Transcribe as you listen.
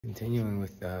Continuing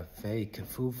with the Fei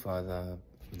Kefufa,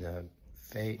 the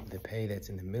pay that's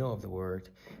in the middle of the word,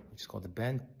 which is called the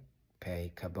Ben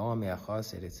pay, Kabbalah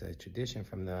Me'achasid. It's a tradition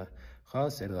from the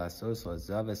Chasid, that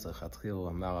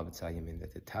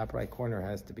the top right corner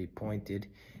has to be pointed,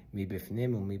 mi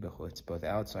bifnim u mi b'chutz, both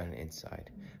outside and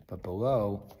inside. But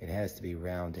below, it has to be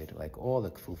rounded. Like all the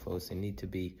Kefufos, they need to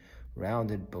be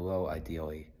rounded below,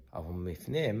 ideally. But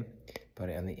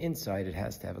on the inside, it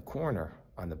has to have a corner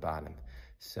on the bottom.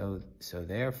 So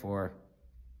therefore,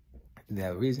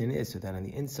 the reason is so that on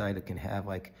the inside it can have,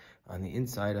 like on the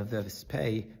inside of this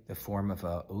pay, the form of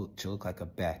to look like a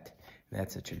bet. And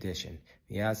that's a tradition.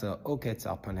 Oketz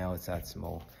al panel, it's that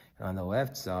small. And on the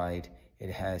left side, it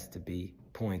has to be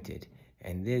pointed.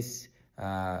 And this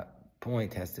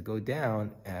point has to go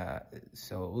down,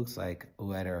 so it looks like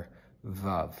letter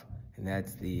Vav. And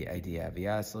that's the idea.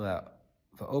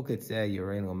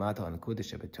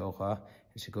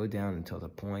 It should go down until the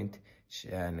point.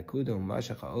 And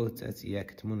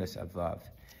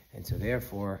so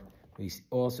therefore, we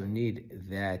also need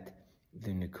that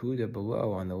the nakuda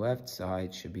below on the left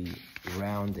side should be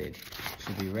rounded.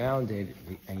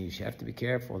 And you should have to be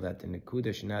careful that the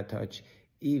nakuda should not touch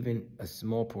even a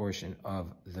small portion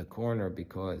of the corner,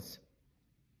 because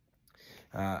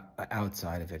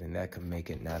outside of it, and that could make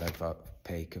it not a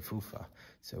pei kefufa.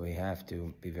 So we have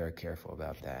to be very careful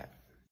about that.